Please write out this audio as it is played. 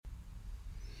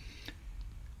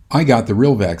I got the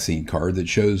real vaccine card that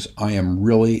shows I am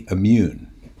really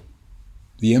immune.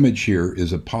 The image here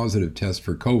is a positive test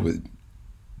for COVID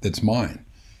that's mine.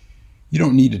 You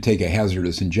don't need to take a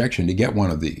hazardous injection to get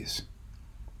one of these.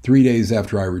 3 days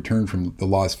after I returned from the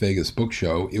Las Vegas book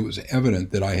show, it was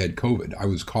evident that I had COVID. I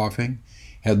was coughing,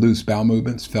 had loose bowel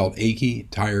movements, felt achy,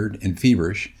 tired, and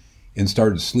feverish, and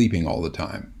started sleeping all the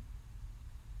time.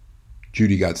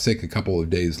 Judy got sick a couple of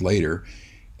days later,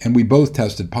 and we both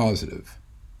tested positive,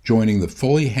 joining the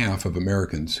fully half of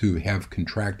Americans who have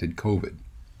contracted COVID.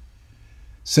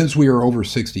 Since we are over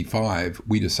 65,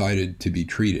 we decided to be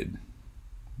treated.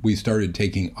 We started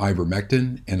taking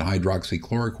ivermectin and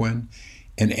hydroxychloroquine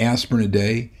and aspirin a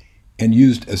day and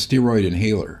used a steroid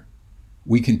inhaler.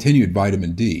 We continued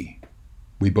vitamin D.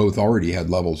 We both already had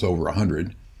levels over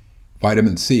 100,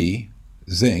 vitamin C,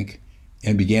 zinc,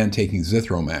 and began taking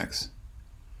Zithromax.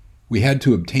 We had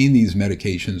to obtain these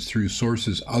medications through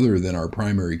sources other than our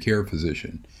primary care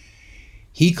physician.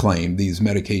 He claimed these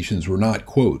medications were not,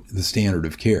 quote, the standard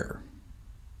of care.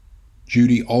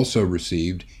 Judy also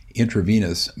received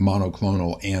intravenous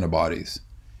monoclonal antibodies.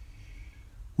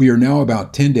 We are now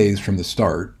about 10 days from the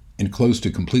start and close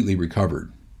to completely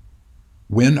recovered.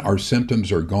 When our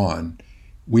symptoms are gone,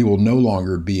 we will no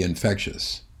longer be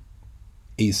infectious.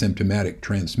 Asymptomatic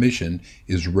transmission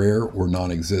is rare or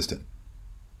non-existent.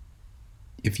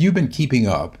 If you've been keeping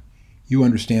up, you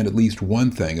understand at least one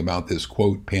thing about this,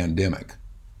 quote, pandemic.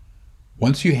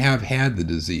 Once you have had the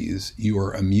disease, you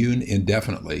are immune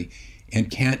indefinitely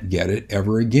and can't get it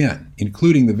ever again,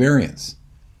 including the variants.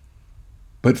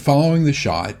 But following the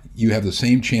shot, you have the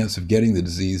same chance of getting the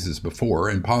disease as before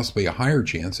and possibly a higher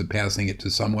chance of passing it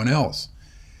to someone else.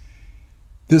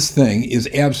 This thing is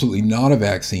absolutely not a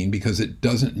vaccine because it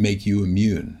doesn't make you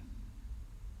immune.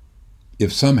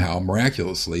 If somehow,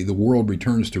 miraculously, the world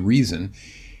returns to reason,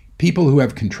 people who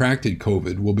have contracted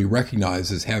COVID will be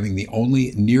recognized as having the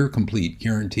only near-complete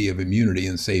guarantee of immunity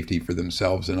and safety for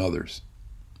themselves and others.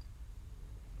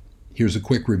 Here's a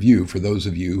quick review for those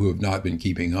of you who have not been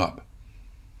keeping up.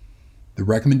 The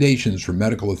recommendations from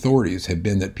medical authorities have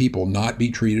been that people not be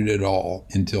treated at all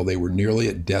until they were nearly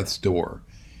at death's door.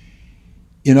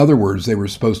 In other words, they were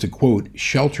supposed to, quote,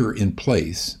 shelter in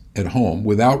place at home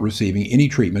without receiving any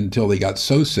treatment until they got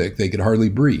so sick they could hardly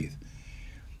breathe.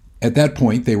 At that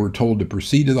point, they were told to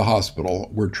proceed to the hospital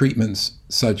where treatments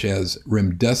such as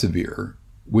remdesivir,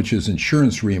 which is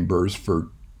insurance reimbursed for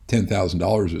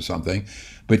 $10,000 or something,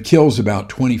 but kills about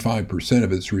 25%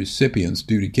 of its recipients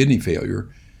due to kidney failure,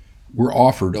 were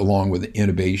offered along with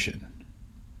intubation.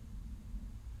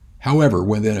 However,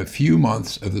 within a few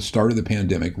months of the start of the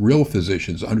pandemic, real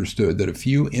physicians understood that a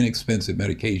few inexpensive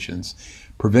medications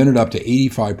prevented up to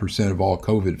 85% of all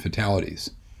COVID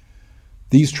fatalities.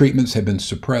 These treatments have been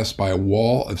suppressed by a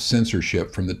wall of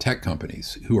censorship from the tech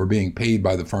companies, who are being paid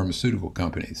by the pharmaceutical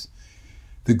companies.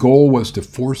 The goal was to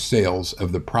force sales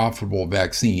of the profitable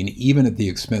vaccine, even at the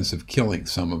expense of killing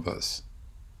some of us.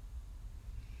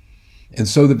 And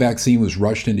so the vaccine was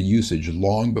rushed into usage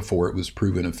long before it was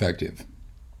proven effective.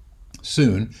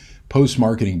 Soon,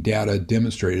 post-marketing data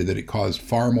demonstrated that it caused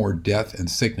far more death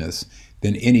and sickness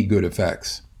than any good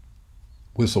effects.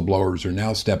 Whistleblowers are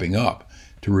now stepping up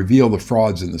to reveal the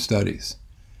frauds in the studies.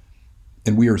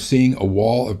 And we are seeing a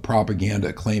wall of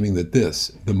propaganda claiming that this,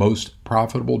 the most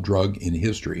profitable drug in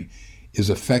history,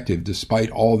 is effective despite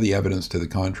all the evidence to the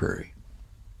contrary.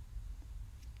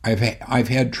 I've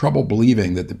had trouble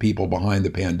believing that the people behind the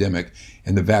pandemic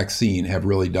and the vaccine have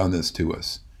really done this to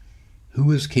us.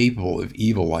 Who is capable of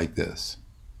evil like this?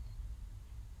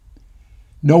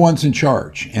 No one's in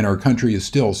charge, and our country is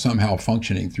still somehow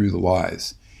functioning through the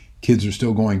lies. Kids are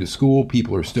still going to school,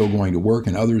 people are still going to work,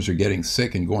 and others are getting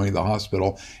sick and going to the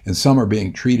hospital, and some are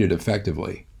being treated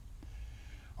effectively.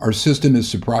 Our system is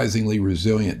surprisingly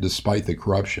resilient despite the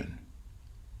corruption.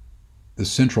 The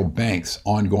central bank's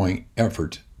ongoing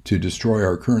effort to destroy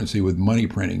our currency with money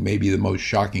printing may be the most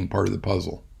shocking part of the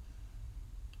puzzle.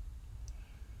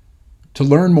 To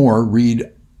learn more,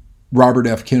 read Robert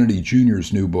F. Kennedy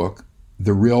Jr.'s new book,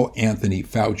 The Real Anthony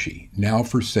Fauci, now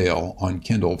for sale on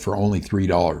Kindle for only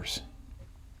 $3.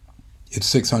 It's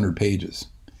 600 pages.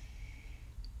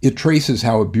 It traces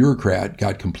how a bureaucrat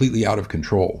got completely out of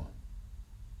control.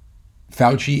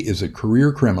 Fauci is a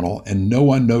career criminal, and no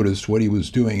one noticed what he was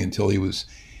doing until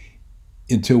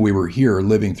we were here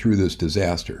living through this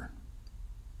disaster.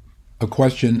 A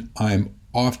question I'm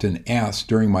often asked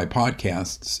during my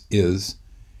podcasts is,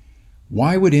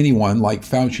 why would anyone like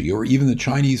Fauci or even the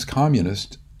Chinese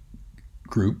Communist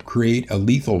group create a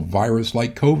lethal virus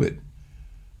like COVID?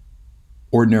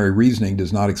 Ordinary reasoning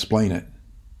does not explain it.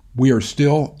 We are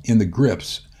still in the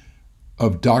grips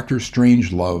of Dr.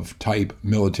 Strangelove type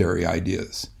military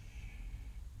ideas.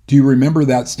 Do you remember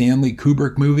that Stanley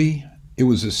Kubrick movie? It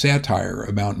was a satire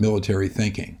about military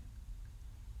thinking.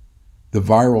 The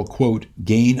viral, quote,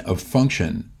 gain of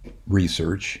function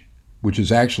research, which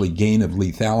is actually gain of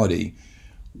lethality,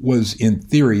 was in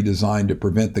theory designed to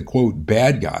prevent the, quote,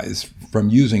 bad guys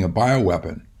from using a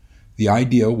bioweapon. The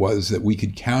idea was that we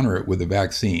could counter it with a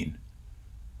vaccine.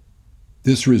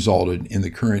 This resulted in the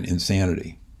current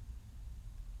insanity.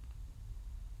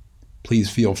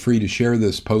 Please feel free to share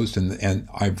this post, and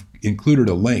I've included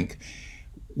a link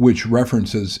which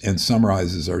references and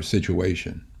summarizes our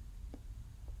situation.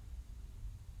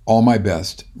 All my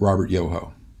best, Robert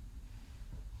Yoho.